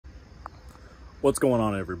What's going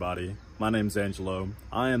on, everybody? My name's Angelo.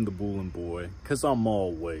 I am the Boolin' Boy, cause I'm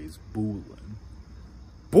always boolin'.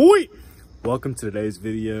 Boy! Welcome to today's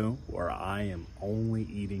video where I am only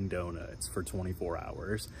eating donuts for 24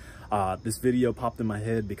 hours. This video popped in my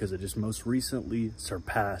head because it just most recently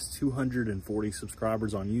surpassed 240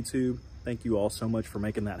 subscribers on YouTube. Thank you all so much for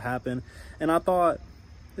making that happen. And I thought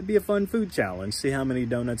it'd be a fun food challenge, see how many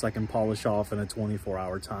donuts I can polish off in a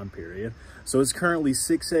 24-hour time period. So it's currently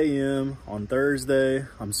 6 a.m. on Thursday.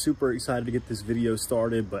 I'm super excited to get this video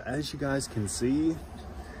started, but as you guys can see,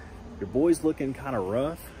 your boy's looking kind of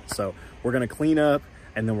rough. So we're gonna clean up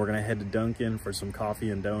and then we're gonna head to Dunkin' for some coffee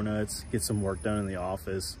and donuts, get some work done in the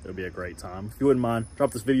office. It'll be a great time. If you wouldn't mind, drop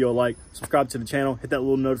this video a like, subscribe to the channel, hit that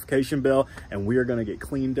little notification bell, and we are gonna get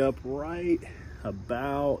cleaned up right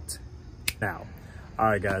about now. All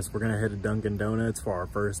right, guys, we're gonna head to Dunkin' Donuts for our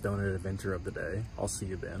first donut adventure of the day. I'll see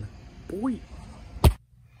you then. Boy.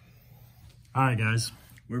 All right, guys,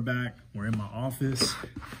 we're back. We're in my office.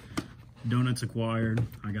 Donuts acquired.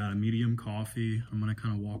 I got a medium coffee. I'm gonna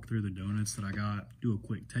kind of walk through the donuts that I got, do a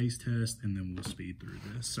quick taste test, and then we'll speed through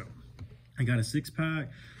this. So I got a 6-pack.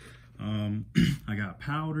 I got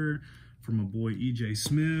powdered from my boy EJ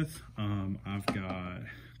Smith. I've got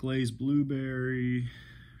glazed blueberry,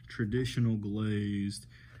 traditional glazed,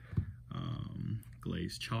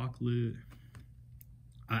 glazed chocolate.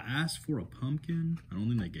 I asked for a pumpkin. I don't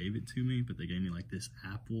think they gave it to me, but they gave me like this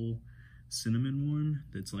apple cinnamon one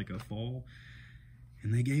that's like a fall.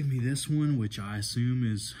 And they gave me this one, which I assume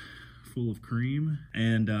is full of cream.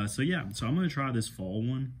 And so yeah, so I'm gonna try this fall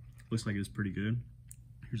one. Looks like it's pretty good.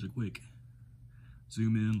 Here's a quick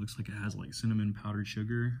zoom in. Looks like it has like cinnamon powdered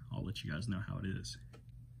sugar. I'll let you guys know how it is.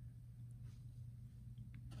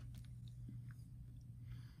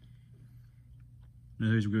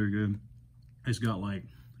 It tastes very good. It's got like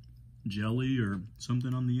jelly or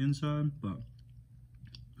something on the inside, but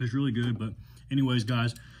it's really good. But anyways,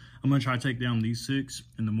 guys, I'm gonna try to take down these 6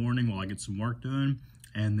 in the morning while I get some work done,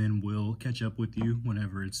 and then we'll catch up with you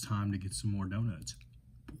whenever it's time to get some more donuts.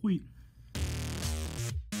 Boy.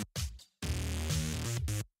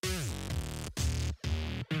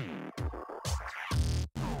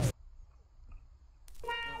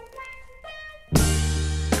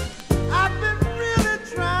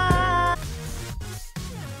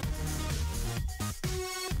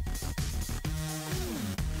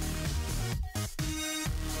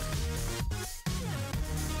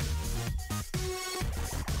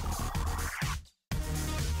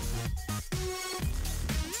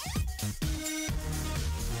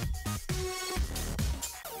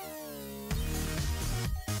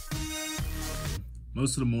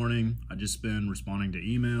 Most of the morning, I just been responding to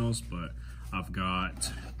emails, but I've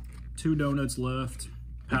got 2 donuts left,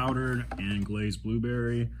 powdered and glazed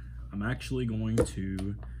blueberry. I'm actually going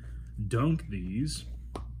to dunk these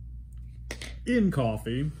in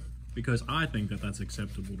coffee because I think that that's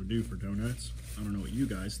acceptable to do for donuts. I don't know what you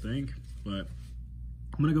guys think, but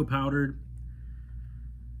I'm gonna go powdered.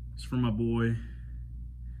 It's from my boy,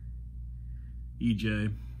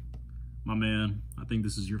 EJ, my man. I think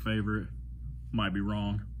this is your favorite. Might be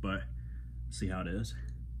wrong, but see how it is.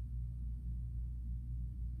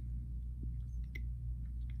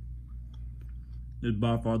 It's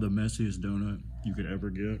by far the messiest donut you could ever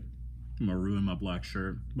get. I'm gonna ruin my black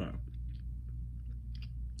shirt, but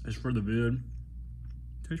as for the vid,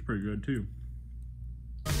 tastes pretty good too.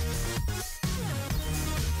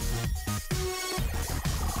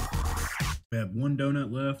 We have 1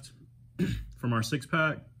 donut left from our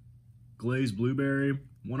 6-pack, glazed blueberry,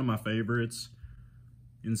 one of my favorites.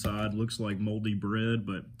 Inside looks like moldy bread,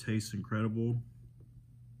 but tastes incredible.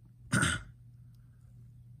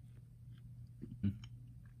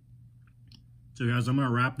 So guys, I'm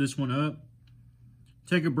gonna wrap this one up,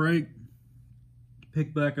 take a break,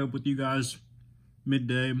 pick back up with you guys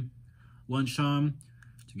midday, lunchtime,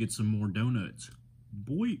 to get some more donuts.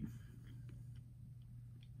 Boy.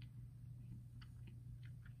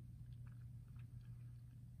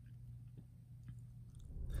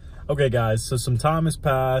 Okay guys, so some time has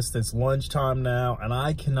passed, it's lunchtime now, and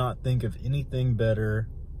I cannot think of anything better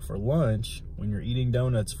for lunch when you're eating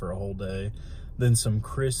donuts for a whole day than some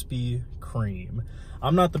Krispy Kreme.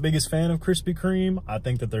 I'm not the biggest fan of Krispy Kreme. I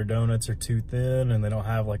think that their donuts are too thin and they don't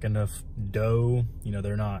have like enough dough. You know,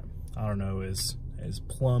 they're not, I don't know, as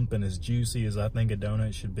plump and as juicy as I think a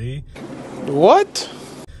donut should be. What?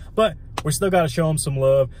 But we still got to show them some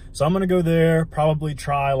love. So I'm going to go there, probably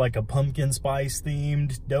try like a pumpkin spice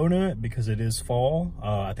themed donut because it is fall.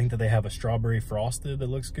 I think that they have a strawberry frosted that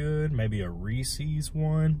looks good. Maybe a Reese's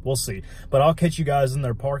one. We'll see. But I'll catch you guys in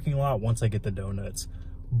their parking lot once I get the donuts.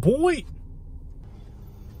 Boy,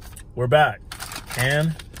 we're back.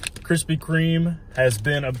 and Krispy Kreme has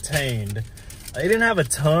been obtained. They didn't have a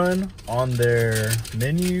ton on their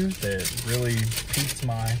menu that really piqued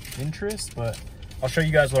my interest, but I'll show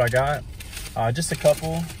you guys what I got. Just a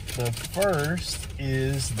couple. The first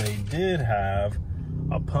is they did have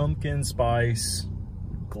a pumpkin spice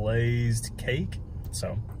glazed cake.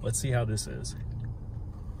 So let's see how this is.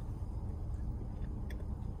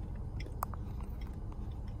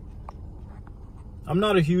 I'm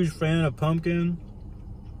not a huge fan of pumpkin.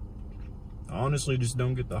 I honestly just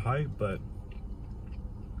don't get the hype, but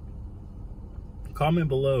comment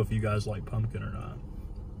below if you guys like pumpkin or not.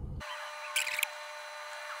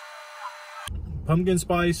 Pumpkin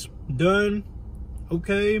spice, done.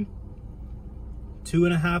 Okay.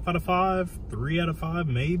 2.5 out of 5, 3 out of 5,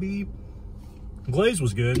 maybe. Glaze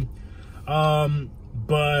was good.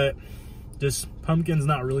 But just pumpkin's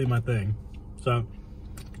not really my thing. So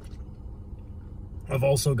I've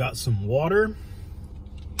also got some water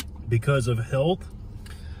because of health.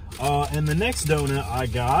 And the next donut I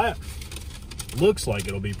got looks like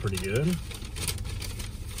it'll be pretty good.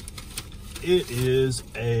 It is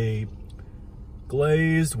a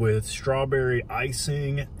glazed with strawberry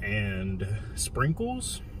icing and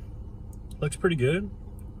sprinkles. Looks pretty good.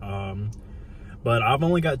 But I've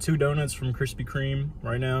only got 2 donuts from Krispy Kreme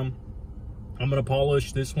right now. I'm gonna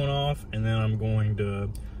polish this one off, and then I'm going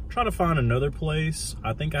to try to find another place.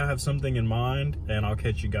 I think I have something in mind, and I'll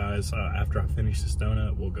catch you guys after I finish this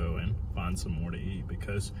donut. We'll go and find some more to eat,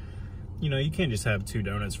 because you know, you can't just have 2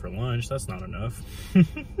 donuts for lunch. That's not enough.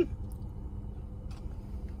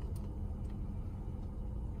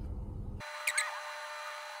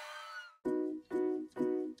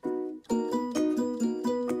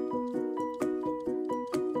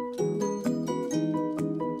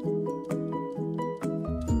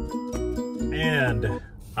 And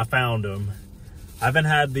I found them. I haven't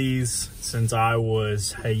had these since I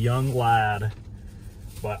was a young lad,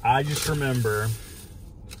 but I just remember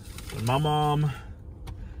when my mom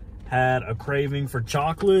had a craving for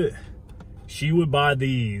chocolate, she would buy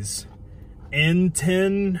these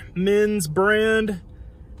Entenmann's brand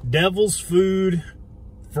Devil's Food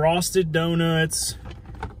frosted donuts.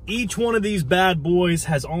 Each one of these bad boys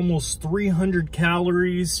has almost 300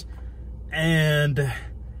 calories and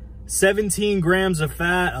 17 grams of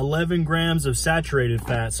fat, 11 grams of saturated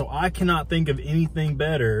fat. So I cannot think of anything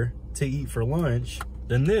better to eat for lunch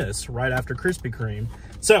than this right after Krispy Kreme.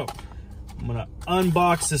 So I'm gonna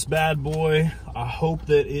unbox this bad boy. I hope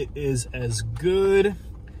that it is as good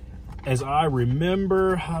as I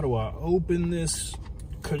remember. How do I open this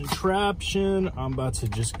contraption? I'm about to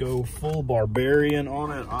just go full barbarian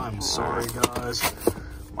on it. I'm sorry, guys.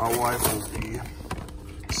 My wife will be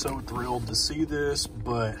so thrilled to see this,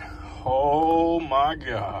 but oh my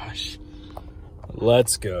gosh.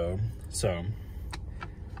 Let's go. So,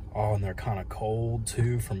 oh, and they're kind of cold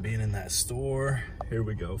too from being in that store. Here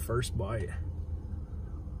we go, first bite.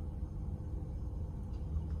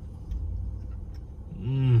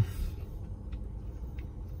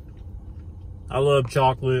 I love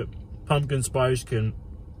chocolate. Pumpkin spice can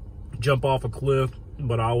jump off a cliff,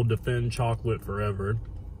 but I will defend chocolate forever.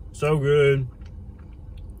 So good.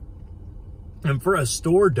 And for a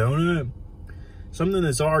store donut, something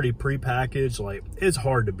that's already pre-packaged, like, it's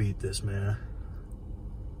hard to beat this, man.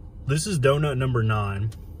 This is donut number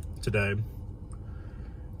 9 today,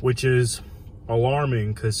 which is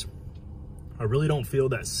alarming because I really don't feel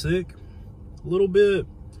that sick. A little bit.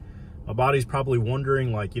 My body's probably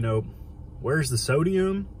wondering, like, you know, where's the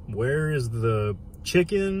sodium? Where is the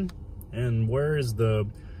chicken? And where is the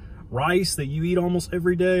rice that you eat almost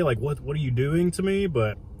every day? Like, what are you doing to me?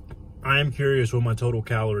 But I am curious what my total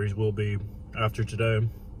calories will be after today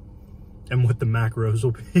and what the macros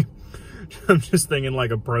will be. I'm just thinking like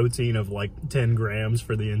a protein of like 10 grams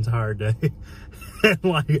for the entire day and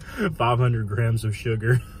like 500 grams of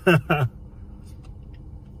sugar. Oh my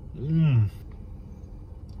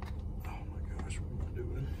gosh, what am I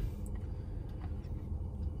doing?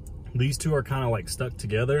 These two are kind of like stuck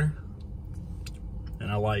together,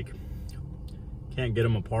 and I like can't get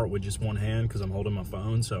them apart with just one hand because I'm holding my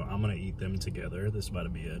phone, so I'm gonna eat them together. This is about to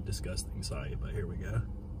be a disgusting sight, but here we go.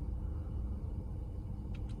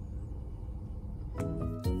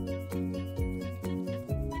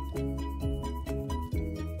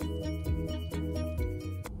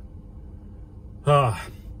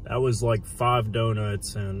 That was like 5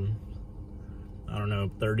 donuts in, I don't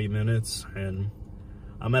know, 30 minutes, and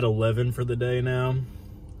I'm at 11 for the day now.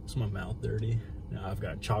 Is my mouth dirty? Now I've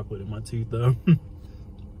got chocolate in my teeth though.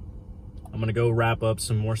 I'm gonna go wrap up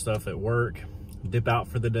some more stuff at work, dip out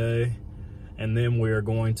for the day, And then we are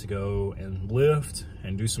going to go and lift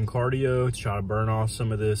and do some cardio to try to burn off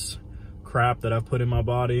some of this crap that I've put in my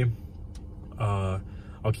body. I'll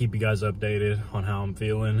keep you guys updated on how I'm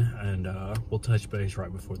feeling, and we'll touch base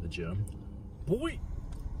right before the gym. Boy!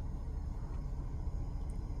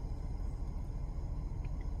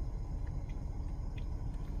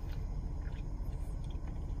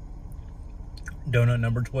 Donut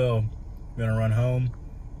number 12. Gonna run home,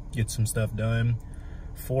 get some stuff done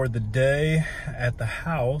for the day at the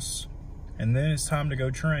house, and then it's time to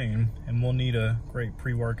go train, and we'll need a great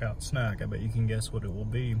pre-workout snack. I bet you can guess what it will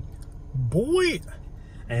be. Boy!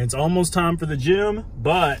 And it's almost time for the gym,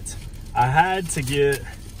 but I had to get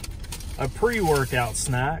a pre-workout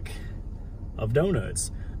snack of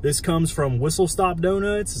donuts. This comes from Whistle Stop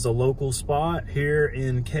Donuts. It's a local spot here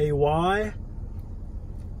in KY.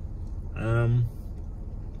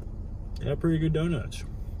 Yeah, pretty good donuts.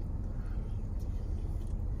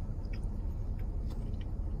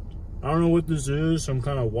 I don't know what this is, some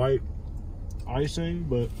kind of white icing,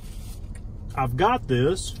 but I've got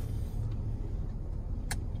this.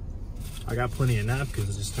 I got plenty of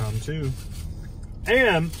napkins this time too.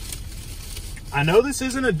 And I know this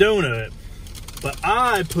isn't a donut, but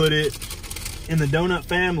I put it in the donut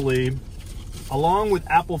family along with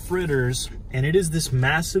apple fritters, and it is this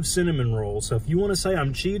massive cinnamon roll. So if you want to say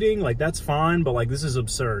I'm cheating, like, that's fine, but like, this is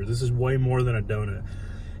absurd. This is way more than a donut,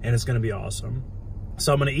 and it's gonna be awesome.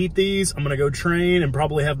 So I'm gonna eat these, I'm gonna go train and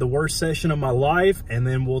probably have the worst session of my life, and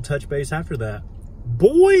then we'll touch base after that.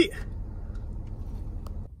 Boy!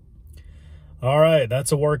 All right,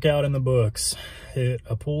 that's a workout in the books. Hit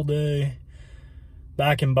a pool day,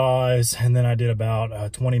 back in buys, and then I did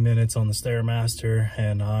about 20 minutes on the Stairmaster,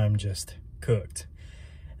 and I'm just cooked.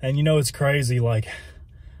 And you know, it's crazy, like,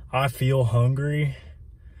 I feel hungry,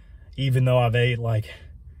 even though I've ate like,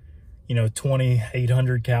 you know,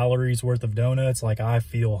 2,800 calories worth of donuts. Like, I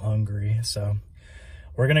feel hungry. So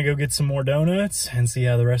we're gonna go get some more donuts and see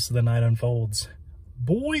how the rest of the night unfolds.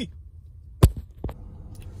 Boy!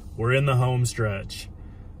 We're in the home stretch,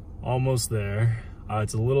 almost there.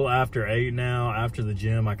 It's a little after 8 now. After the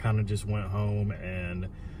gym, I kind of just went home and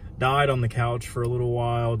died on the couch for a little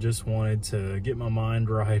while. Just wanted to get my mind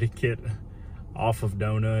right, get off of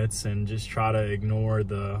donuts, and just try to ignore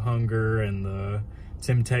the hunger and the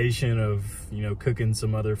temptation of, you know, cooking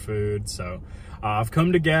some other food. So I've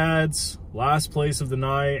come to Gads, last place of the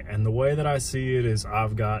night, and the way that I see it is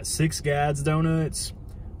I've got 6 Gads donuts.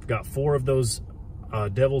 I've got 4 of those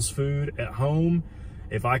Devil's Food at home.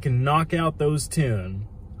 If I can knock out those 10,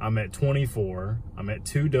 I'm at 24. I'm at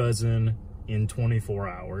 2 dozen in 24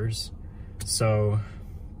 hours. So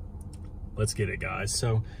let's get it, guys.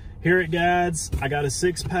 So here at Gads, I got a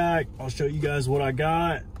 6-pack. I'll show you guys what I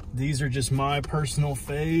got. These are just my personal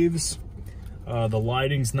faves. The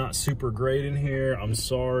lighting's not super great in here. I'm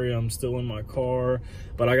sorry, I'm still in my car.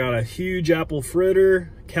 But I got a huge apple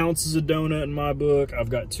fritter, counts as a donut in my book. I've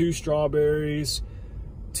got 2 strawberries,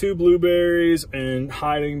 2 blueberries, and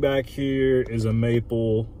hiding back here is a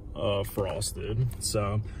maple frosted.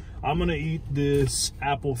 So I'm gonna eat this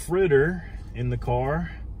apple fritter in the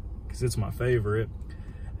car because it's my favorite,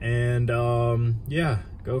 and yeah,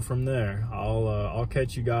 go from there. I'll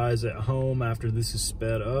catch you guys at home after this is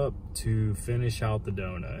sped up to finish out the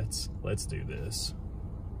donuts. Let's do this.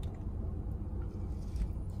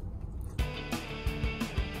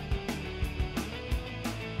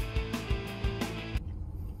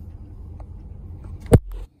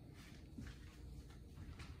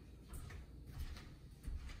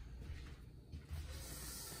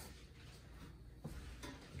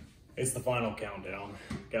 It's the final countdown,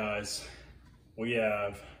 guys. We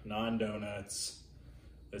have 9 donuts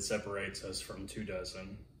that separates us from 2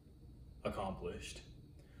 dozen accomplished.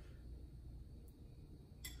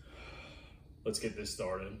 Let's get this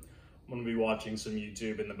started. I'm gonna be watching some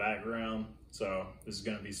YouTube in the background, so this is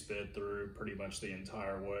gonna be sped through pretty much the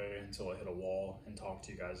entire way until I hit a wall and talk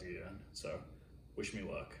to you guys again. So wish me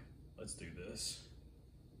luck. Let's do this.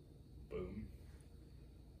 Boom.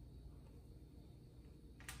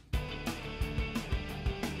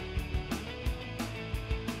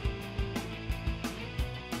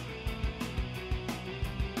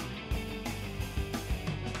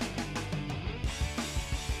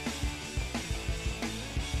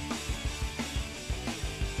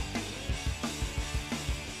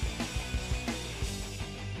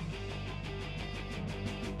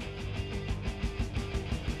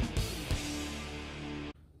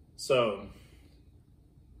 So,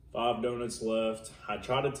 5 donuts left. I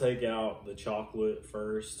try to take out the chocolate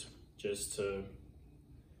first, just to,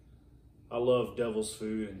 I love Devil's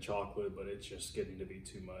Food and chocolate, but it's just getting to be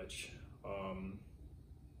too much.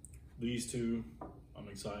 these two I'm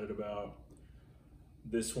excited about.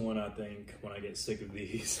 This one, I think when I get sick of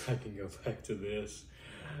these, I can go back to this.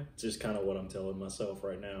 Just kind of what I'm telling myself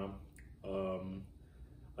right now.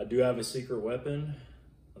 I do have a secret weapon.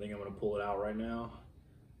 I think I'm gonna pull it out right now.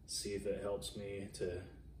 See if it helps me to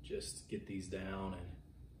just get these down and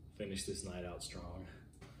finish this night out strong.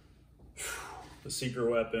 The secret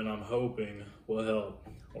weapon I'm hoping will help,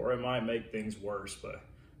 or it might make things worse, but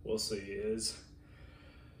we'll see, is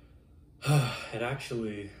it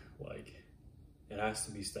actually, like, it has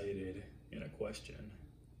to be stated in a question,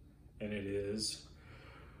 and it is,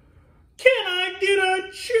 can I get a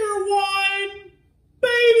Cheerwine,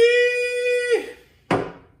 baby?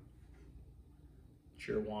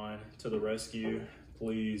 Cheerwine to the rescue.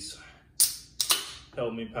 Please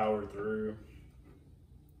help me power through.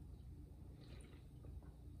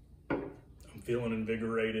 I'm feeling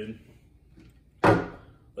invigorated.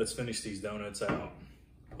 Let's finish these donuts out.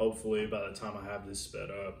 Hopefully by the time I have this sped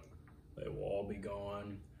up, they will all be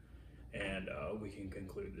gone and we can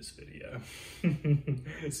conclude this video.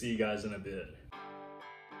 See you guys in a bit.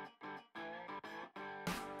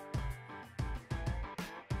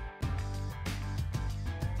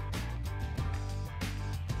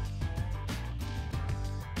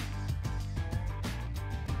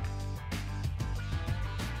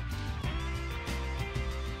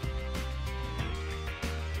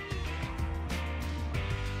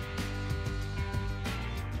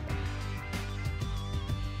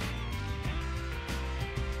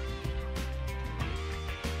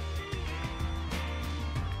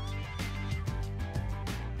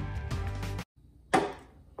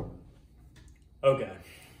 Okay,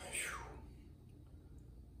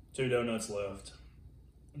 2 donuts left,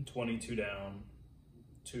 22 down,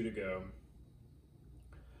 2 to go.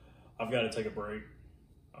 I've got to take a break.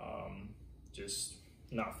 Just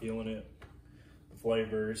not feeling it. The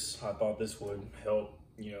flavors, I thought this would help,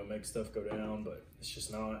 you know, make stuff go down, but it's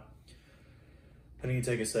just not. I need to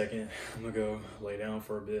take a second. I'm gonna go lay down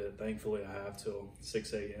for a bit. Thankfully, I have till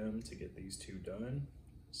 6 a.m. to get these 2 done.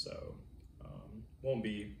 So, won't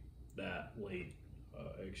be that late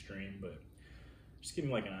extreme, but just give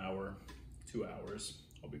me like an hour, 2 hours,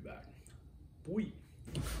 I'll be back. Boy.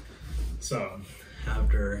 So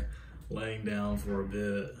after laying down for a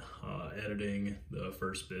bit, editing the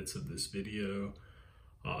first bits of this video,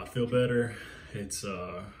 I feel better. It's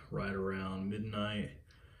right around midnight.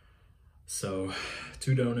 So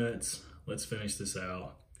 2 donuts, let's finish this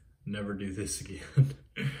out. Never do this again.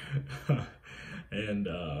 And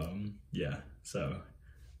yeah, so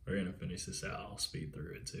we're gonna finish this out. I'll speed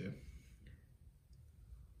through it too.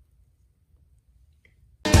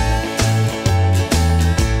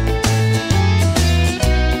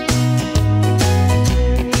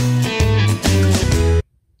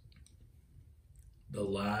 The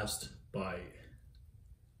last bite.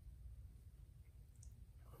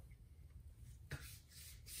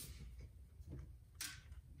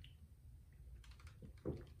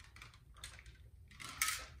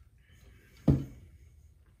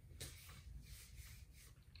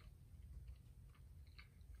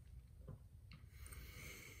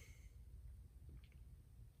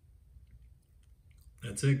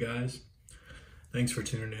 That's it, guys. Thanks for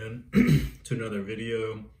tuning in to another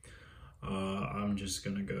video. I'm just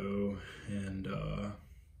gonna go and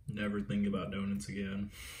never think about donuts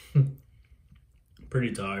again.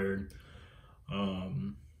 Pretty tired.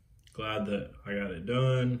 Glad that I got it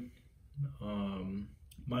done.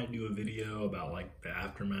 Might do a video about like the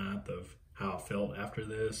aftermath of how I felt after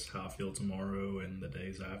this, how I feel tomorrow and the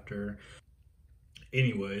days after.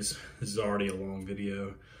 Anyways, this is already a long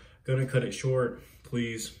video. Gonna cut it short.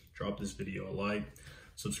 Please drop this video a like,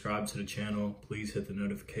 subscribe to the channel, please hit the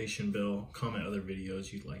notification bell, comment other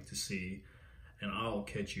videos you'd like to see, and I'll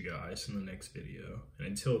catch you guys in the next video. And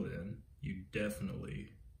until then, you definitely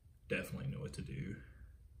know what to do.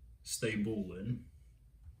 Stay bullin'.